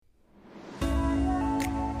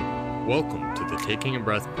Welcome to the Taking a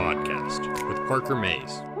Breath podcast with Parker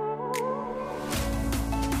Mays.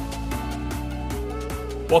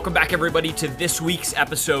 Welcome back, everybody, to this week's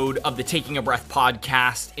episode of the Taking a Breath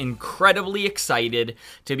podcast. Incredibly excited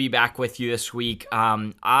to be back with you this week.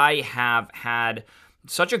 I have had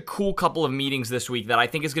such a cool couple of meetings this week that I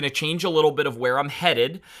think is going to change a little bit of where I'm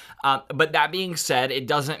headed. But that being said, it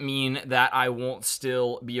doesn't mean that I won't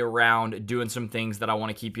still be around doing some things that I want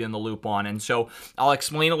to keep you in the loop on. And so I'll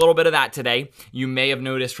explain a little bit of that today. You may have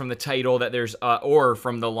noticed from the title that there's, or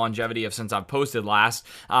from the longevity of since I've posted last,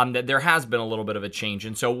 that there has been a little bit of a change.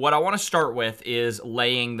 And so what I want to start with is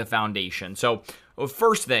laying the foundation. So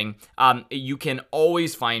first thing, you can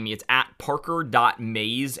always find me. It's at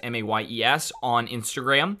parker.mays, M-A-Y-E-S, on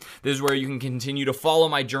Instagram. This is where you can continue to follow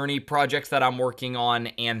my journey, projects that I'm working on,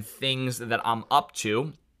 and things that I'm up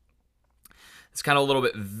to. It's kind of a little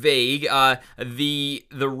bit vague.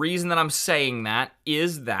 The reason that I'm saying that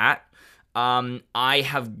is that I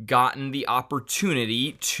have gotten the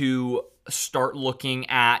opportunity to start looking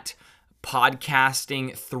at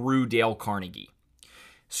podcasting through Dale Carnegie.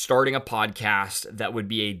 Starting a podcast that would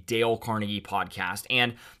be a Dale Carnegie podcast.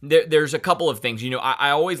 And there's a couple of things. You know,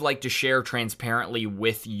 I always like to share transparently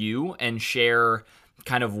with you and share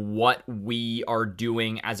kind of what we are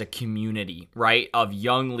doing as a community, right? Of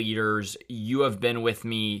young leaders. You have been with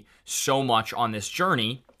me so much on this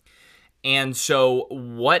journey. And so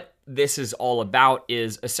what this is all about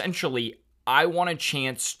is essentially I want a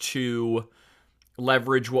chance to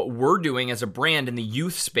leverage what we're doing as a brand in the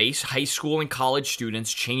youth space, high school and college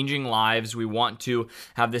students, changing lives. We want to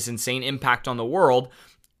have this insane impact on the world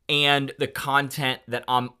and the content that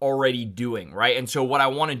I'm already doing, right? And so what I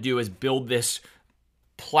want to do is build this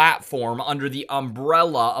platform under the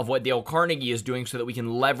umbrella of what Dale Carnegie is doing so that we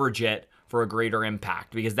can leverage it for a greater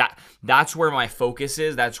impact, because that's where my focus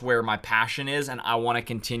is, that's where my passion is, and I want to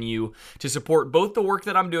continue to support both the work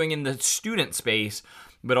that I'm doing in the student space,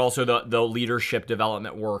 but also the leadership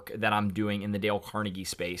development work that I'm doing in the Dale Carnegie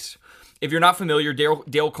space. If you're not familiar,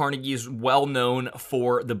 Dale Carnegie is well known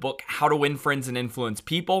for the book, How to Win Friends and Influence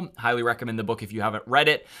People. Highly recommend the book if you haven't read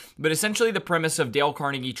it. But essentially the premise of Dale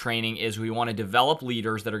Carnegie training is we want to develop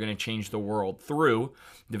leaders that are going to change the world through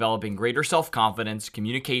developing greater self-confidence,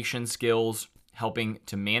 communication skills, helping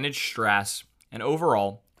to manage stress, and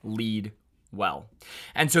overall lead well.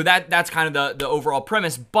 And so that's kind of the overall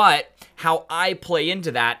premise, but how I play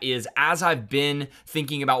into that is as I've been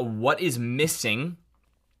thinking about what is missing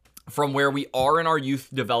from where we are in our youth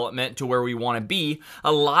development to where we want to be,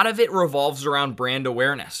 a lot of it revolves around brand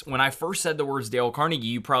awareness. When I first said the words Dale Carnegie,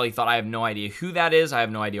 you probably thought I have no idea who that is. I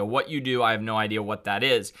have no idea what you do. I have no idea what that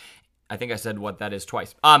is. I think I said what that is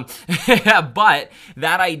twice. But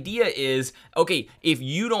that idea is, okay, if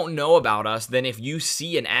you don't know about us, then if you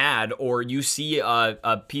see an ad or you see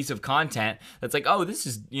a piece of content that's like, oh, this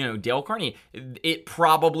is, Dale Carnegie, it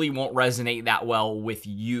probably won't resonate that well with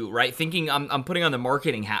you, right? Thinking, I'm putting on the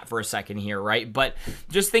marketing hat for a second here, right? But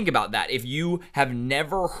just think about that. If you have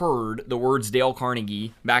never heard the words Dale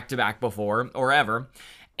Carnegie back to back before or ever,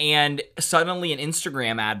 and suddenly an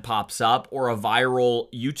Instagram ad pops up or a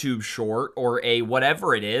viral YouTube short or a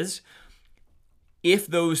whatever it is, if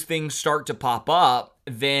those things start to pop up,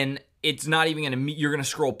 then it's not even going to, you're going to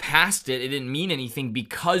scroll past it. It didn't mean anything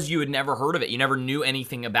because you had never heard of it. You never knew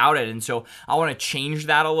anything about it. And so I want to change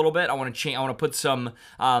that a little bit. I want to put some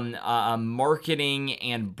marketing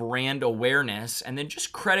and brand awareness and then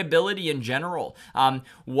just credibility in general.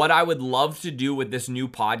 What I would love to do with this new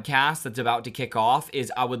podcast that's about to kick off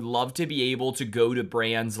is I would love to be able to go to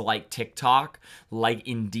brands like TikTok, like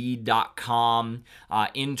Indeed.com,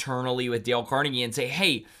 internally with Dale Carnegie and say,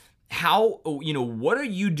 hey, what are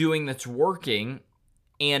you doing that's working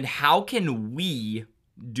and how can we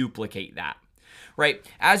duplicate that, right?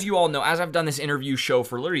 As you all know, as I've done this interview show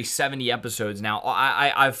for literally 70 episodes now,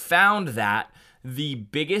 I've found that the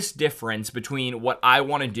biggest difference between what I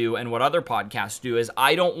want to do and what other podcasts do is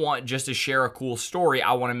I don't want just to share a cool story.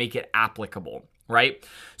 I want to make it applicable, right?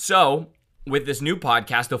 So with this new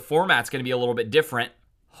podcast, the format's going to be a little bit different,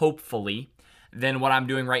 hopefully, than what I'm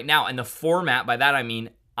doing right now. And the format, by that I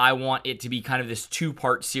mean, I want it to be kind of this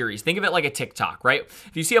two-part series. Think of it like a TikTok, right?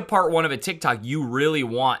 If you see a part one of a TikTok, you really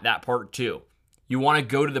want that part two. You want to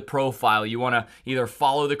go to the profile. You want to either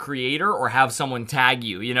follow the creator or have someone tag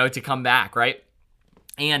you, to come back, right?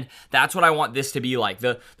 And that's what I want this to be like.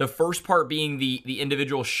 The first part being the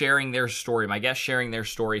individual sharing their story, my guest sharing their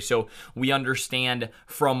story. So we understand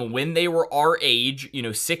from when they were our age,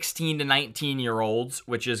 16 to 19-year-olds,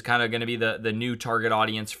 which is kind of going to be the new target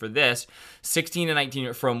audience for this, 16 to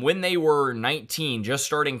 19, from when they were 19, just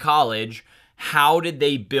starting college, how did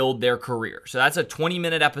they build their career? So that's a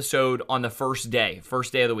 20-minute episode on the first day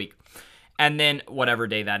of the week. And then whatever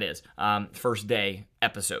day that is, first day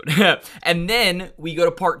episode. And then we go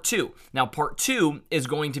to part 2. Now, part 2 is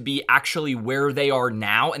going to be actually where they are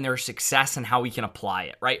now and their success and how we can apply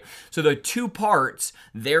it, right? So the 2 parts,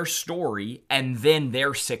 their story and then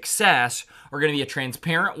their success, are going to be a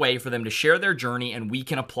transparent way for them to share their journey, and we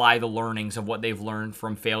can apply the learnings of what they've learned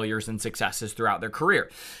from failures and successes throughout their career.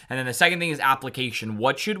 And then the second thing is application.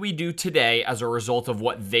 What should we do today as a result of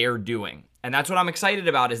what they're doing? And that's what I'm excited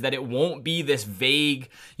about, is that it won't be this vague,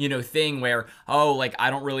 thing where, I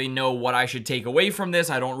don't really know what I should take away from this.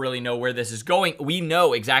 I don't really know where this is going. We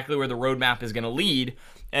know exactly where the roadmap is going to lead,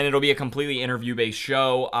 and it'll be a completely interview-based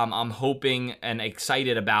show. I'm hoping and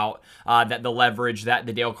excited about that the leverage that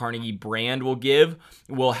the Dale Carnegie brand will give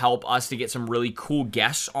will help us to get some really cool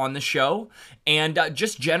guests on the show. And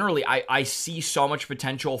just generally, I see so much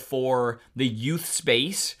potential for the youth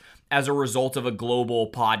space as a result of a global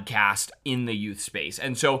podcast in the youth space.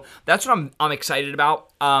 And so that's what I'm excited about.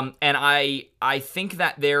 And I think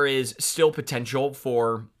that there is still potential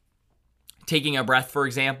for Taking a Breath, for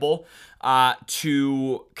example,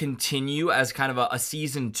 to continue as kind of a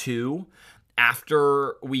season 2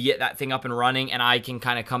 after we get that thing up and running, and I can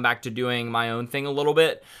kind of come back to doing my own thing a little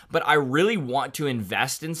bit. But I really want to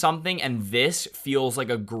invest in something, and this feels like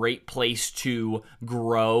a great place to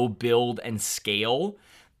grow, build, and scale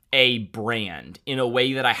a brand in a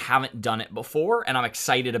way that I haven't done it before, and I'm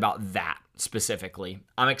excited about that specifically.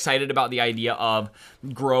 I'm excited about the idea of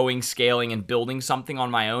growing, scaling, and building something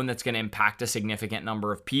on my own that's going to impact a significant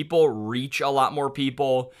number of people, reach a lot more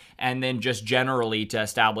people, and then just generally to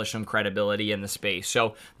establish some credibility in the space.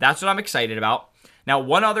 So that's what I'm excited about. Now,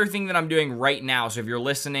 one other thing that I'm doing right now, so if you're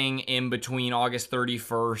listening in between August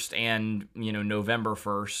 31st and, November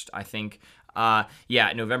 1st, I think,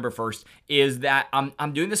 November 1st, is that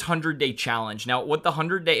I'm doing this 100-day challenge. Now, what the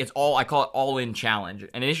 100-day, I call it All In Challenge.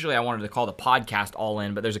 And initially I wanted to call the podcast All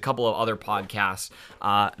In, but there's a couple of other podcasts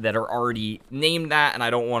that are already named that, and I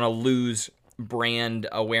don't want to lose brand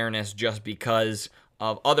awareness just because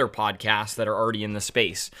of other podcasts that are already in the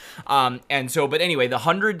space. But anyway, the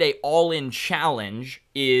 100-day All In Challenge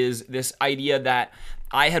is this idea that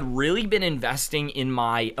I had really been investing in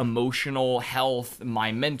my emotional health,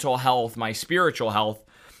 my mental health, my spiritual health.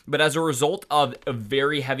 But as a result of a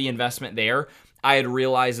very heavy investment there, I had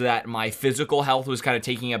realized that my physical health was kind of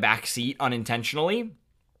taking a back seat unintentionally.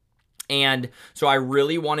 And so I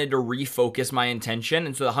really wanted to refocus my intention.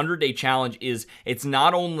 And so the 100-day challenge it's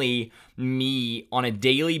not only me on a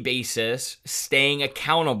daily basis staying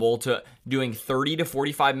accountable to doing 30 to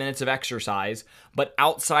 45 minutes of exercise, but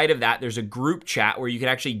outside of that, there's a group chat where you can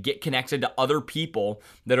actually get connected to other people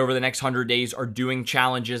that over the next 100 days are doing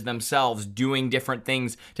challenges themselves, doing different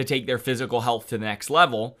things to take their physical health to the next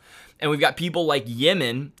level. And we've got people like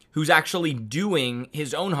Yemen, who's actually doing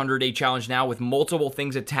his own 100-day challenge now with multiple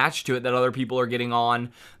things attached to it that other people are getting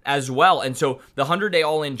on as well. And so the 100-day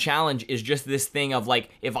all-in challenge is just this thing of like,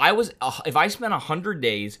 if I spent 100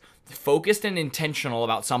 days focused and intentional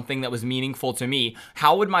about something that was meaningful to me,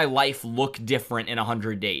 how would my life look different in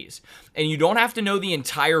 100 days? And you don't have to know the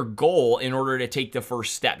entire goal in order to take the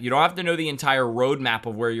first step. You don't have to know the entire roadmap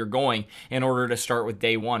of where you're going in order to start with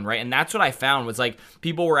day one, right? And that's what I found was like,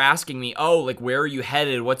 people were asking me, where are you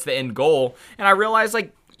headed? What's the end goal? And I realized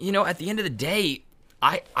at the end of the day,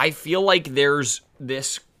 I feel like there's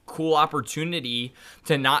this cool opportunity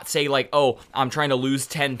to not say I'm trying to lose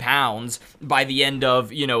 10 pounds by the end of,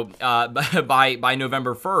 by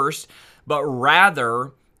November 1st, but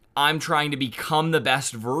rather I'm trying to become the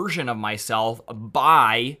best version of myself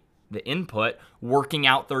by the input, working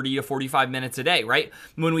out 30 to 45 minutes a day, right?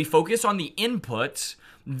 When we focus on the inputs,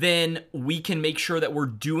 then we can make sure that we're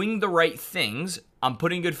doing the right things. I'm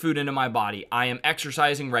putting good food into my body. I am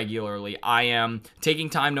exercising regularly. I am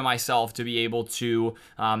taking time to myself to be able to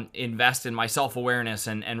invest in my self-awareness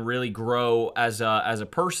and really grow as a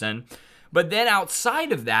person. But then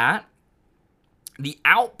outside of that, the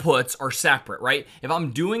outputs are separate, right? If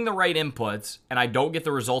I'm doing the right inputs and I don't get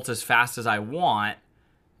the results as fast as I want,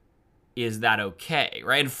 is that okay,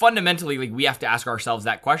 right? And fundamentally, we have to ask ourselves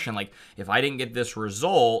that question, if I didn't get this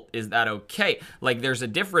result, is that okay? There's a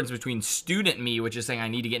difference between student me, which is saying I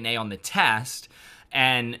need to get an A on the test,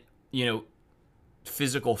 and,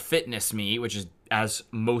 physical fitness me, which is, as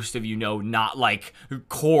most of you know, not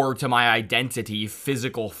core to my identity,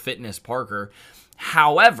 physical fitness Parker.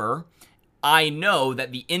 However, I know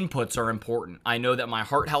that the inputs are important. I know that my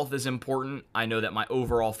heart health is important. I know that my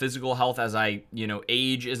overall physical health as I,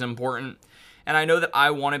 age is important. And I know that I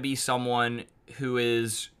want to be someone who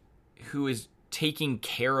is taking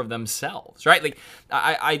care of themselves, right? Like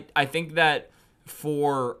I think that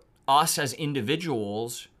for us as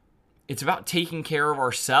individuals, it's about taking care of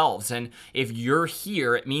ourselves. And if you're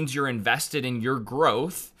here, it means you're invested in your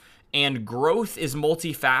growth, and growth is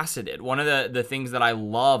multifaceted. One of the things that I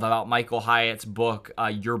love about Michael Hyatt's book,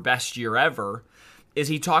 Your Best Year Ever, is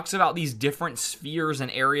he talks about these different spheres and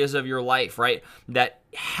areas of your life, right? That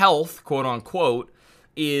health, quote unquote,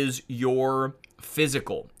 is your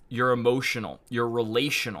physical, your emotional, your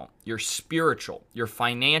relational, your spiritual, your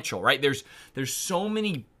financial, right? There's so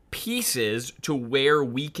many pieces to where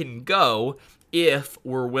we can go if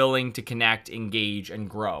we're willing to connect, engage, and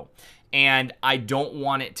grow. And I don't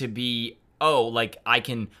want it to be, oh, like I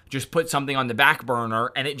can just put something on the back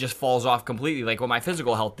burner and it just falls off completely, like what my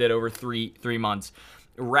physical health did over three months.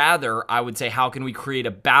 Rather, I would say, how can we create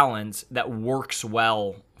a balance that works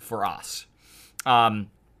well for us?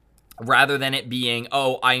 Rather than it being,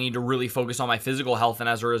 oh, I need to really focus on my physical health, and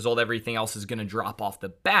as a result, everything else is going to drop off the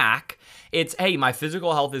back. It's, hey, my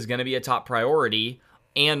physical health is going to be a top priority,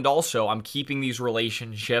 and also I'm keeping these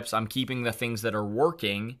relationships, I'm keeping the things that are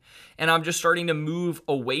working, and I'm just starting to move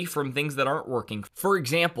away from things that aren't working. For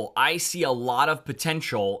example, I see a lot of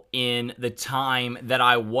potential in the time that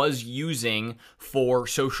I was using for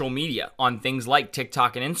social media on things like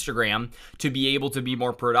TikTok and Instagram to be able to be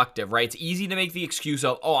more productive, right? It's easy to make the excuse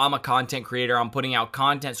of, oh, I'm a content creator, I'm putting out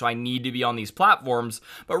content, so I need to be on these platforms.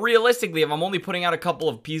 But realistically, if I'm only putting out a couple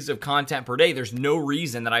of pieces of content per day, there's no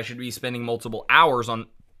reason that I should be spending multiple hours on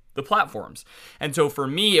the platforms. And so for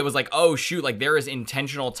me, it was like, oh shoot, like there is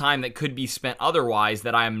intentional time that could be spent otherwise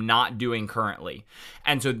that I am not doing currently.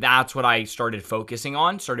 And so that's what I started focusing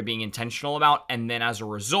on, started being intentional about. And then as a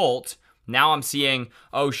result, now I'm seeing,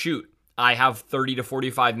 oh shoot, I have 30 to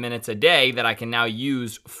 45 minutes a day that I can now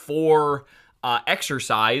use for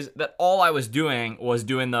exercise, that all I was doing was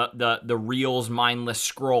doing the Reels mindless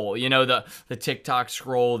scroll, you know, the TikTok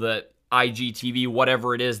scroll, the IGTV,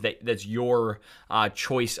 whatever it is that's your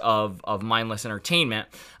choice of mindless entertainment,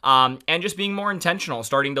 and just being more intentional,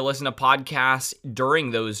 starting to listen to podcasts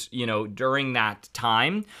during those, during that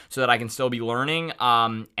time, so that I can still be learning,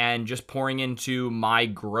 and just pouring into my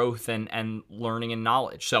growth and learning and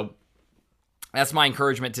knowledge. So that's my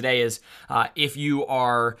encouragement today is if you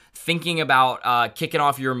are thinking about kicking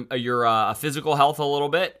off your physical health a little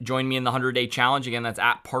bit, join me in the 100-day challenge. Again, that's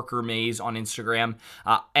at Parker Mays on Instagram.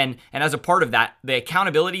 And as a part of that, the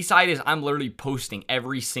accountability side is I'm literally posting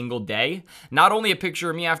every single day, not only a picture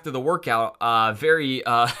of me after the workout, very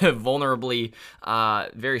vulnerably,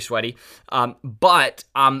 very sweaty, but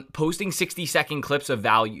I'm posting 60-second clips of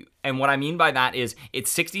value. And what I mean by that is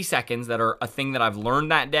it's 60 seconds that are a thing that I've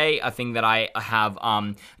learned that day, a thing that I have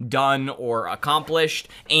done or accomplished,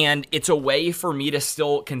 and it's a way for me to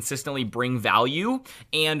still consistently bring value.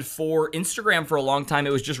 And for Instagram for a long time,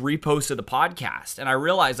 it was just reposts of the podcast. And I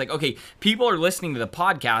realized, like, okay, people are listening to the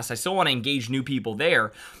podcast. I still want to engage new people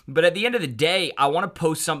there. But at the end of the day, I want to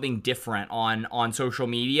post something different on social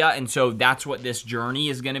media. And so that's what this journey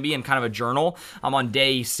is going to be, in kind of a journal. I'm on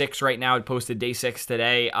day 6 right now. I posted day 6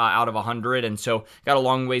 today out of 100. And so got a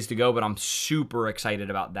long ways to go, but I'm super excited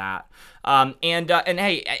about that. And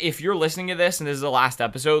hey, if you're listening to this and this is the last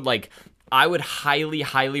episode, like, I would highly,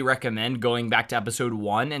 highly recommend going back to episode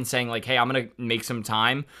 1 and saying, like, hey, I'm going to make some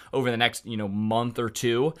time over the next, month or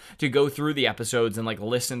two to go through the episodes and, like,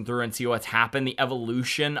 listen through and see what's happened, the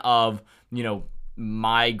evolution of,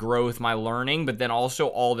 my growth, my learning, but then also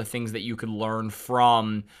all the things that you could learn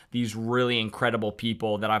from these really incredible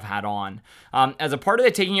people that I've had on. As a part of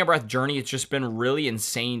the Taking a Breath journey, it's just been really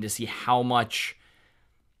insane to see how much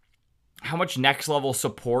next level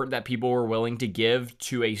support that people were willing to give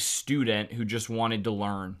to a student who just wanted to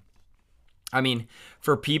learn. I mean,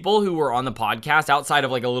 for people who were on the podcast, outside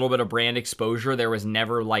of like a little bit of brand exposure, there was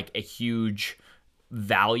never like a huge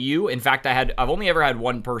value. In fact, I've only ever had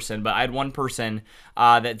one person, but I had one person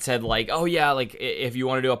that said like, oh yeah, like if you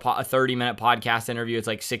want to do a 30-minute podcast interview, it's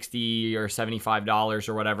like $60 or $75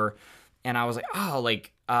 or whatever. And I was like, oh,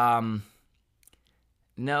 like,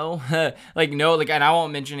 no, and I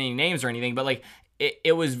won't mention any names or anything, but like,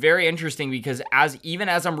 it was very interesting because even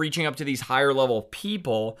as I'm reaching up to these higher level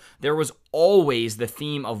people, there was always the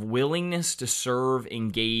theme of willingness to serve,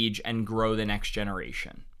 engage, and grow the next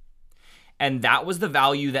generation. And that was the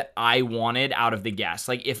value that I wanted out of the guest.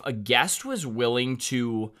 Like, if a guest was willing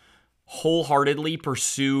to wholeheartedly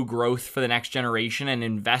pursue growth for the next generation and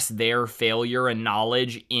invest their failure and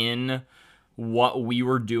knowledge in what we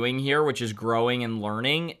were doing here, which is growing and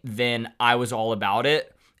learning, then I was all about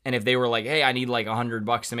it. And if they were like, hey, I need like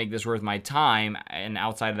 $100 to make this worth my time, and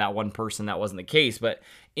outside of that one person, that wasn't the case, but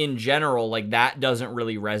in general, like, that doesn't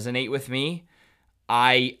really resonate with me.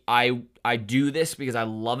 I do this because I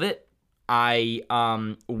love it. I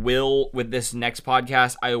will, with this next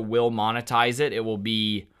podcast, I will monetize it. It will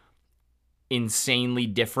be insanely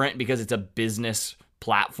different because it's a business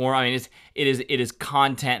platform. I mean, it is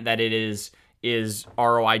content that it is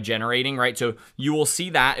ROI generating, right? So you will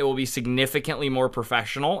see that it will be significantly more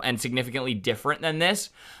professional and significantly different than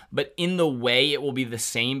this, but in the way it will be the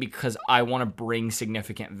same because I want to bring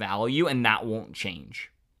significant value, and that won't change.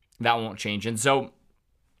 That won't change. And so,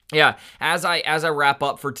 yeah, as I wrap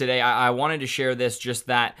up for today, I wanted to share this, just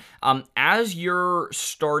that as you're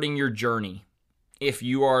starting your journey, if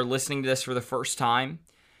you are listening to this for the first time,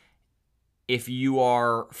 if you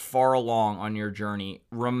are far along on your journey,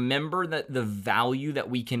 remember that the value that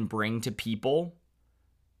we can bring to people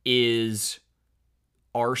is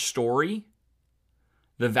our story.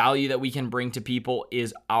 The value that we can bring to people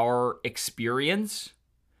is our experience.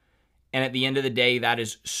 And at the end of the day, that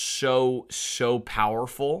is so, so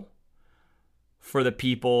powerful for the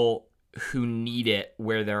people who need it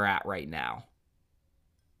where they're at right now.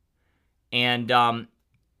 And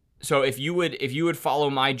so if you would follow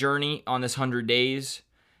my journey on this 100 days,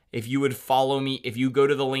 if you would follow me, if you go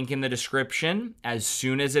to the link in the description, as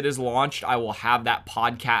soon as it is launched, I will have that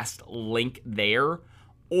podcast link there,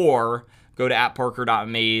 or go to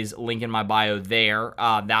 @parker.mays, link in my bio there.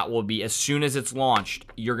 That will be, as soon as it's launched,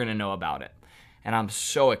 you're going to know about it. And I'm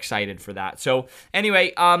so excited for that. So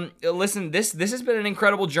anyway, listen, this has been an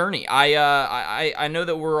incredible journey. I know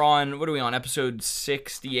that we're on, what are we on, episode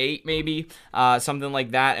 68 maybe, something like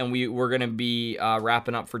that, and we're gonna be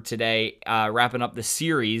wrapping up for today, wrapping up the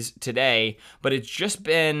series today. But it's just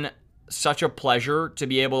been such a pleasure to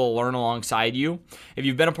be able to learn alongside you. If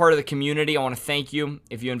you've been a part of the community, I want to thank you.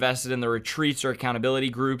 If you invested in the retreats or accountability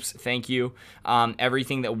groups, thank you.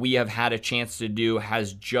 Everything that we have had a chance to do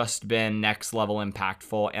has just been next level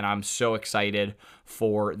impactful, and I'm so excited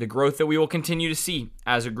for the growth that we will continue to see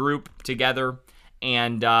as a group together,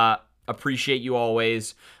 and appreciate you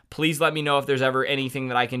always. Please let me know if there's ever anything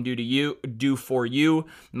that I can do for you.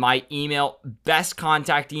 My email, best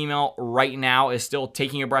contact email right now, is still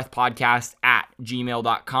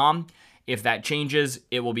takingaBreathPodcast@gmail.com. If that changes,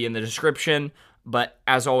 it will be in the description. But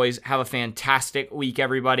as always, have a fantastic week,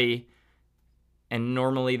 everybody. And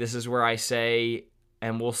normally this is where I say,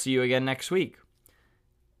 and we'll see you again next week.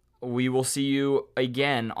 We will see you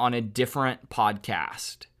again on a different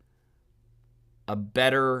podcast. A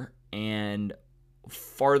better and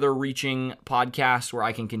farther reaching podcast where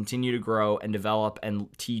I can continue to grow and develop and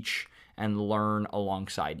teach and learn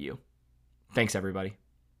alongside you. Thanks, everybody.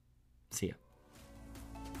 See ya.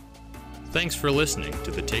 Thanks for listening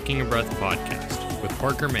to the Taking a Breath podcast with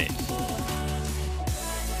Parker Mays.